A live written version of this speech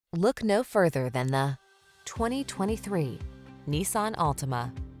Look no further than the 2023 Nissan Altima.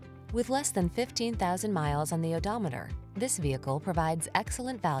 With less than 15,000 miles on the odometer, this vehicle provides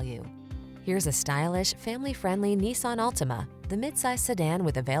excellent value. Here's a stylish, family-friendly Nissan Altima, the midsize sedan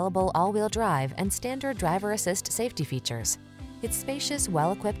with available all-wheel drive and standard driver assist safety features. Its spacious,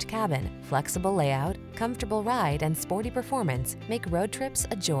 well-equipped cabin, flexible layout, comfortable ride, and sporty performance make road trips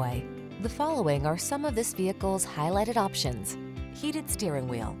a joy. The following are some of this vehicle's highlighted options: heated steering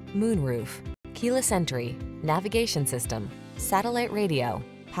wheel, moonroof, keyless entry, navigation system, satellite radio,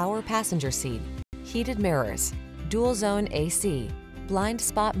 power passenger seat, heated mirrors, dual zone AC, blind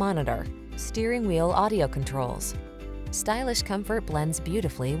spot monitor, steering wheel audio controls. Stylish comfort blends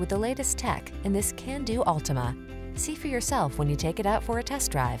beautifully with the latest tech in this can-do Altima. See for yourself when you take it out for a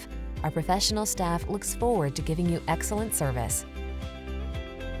test drive. Our professional staff looks forward to giving you excellent service.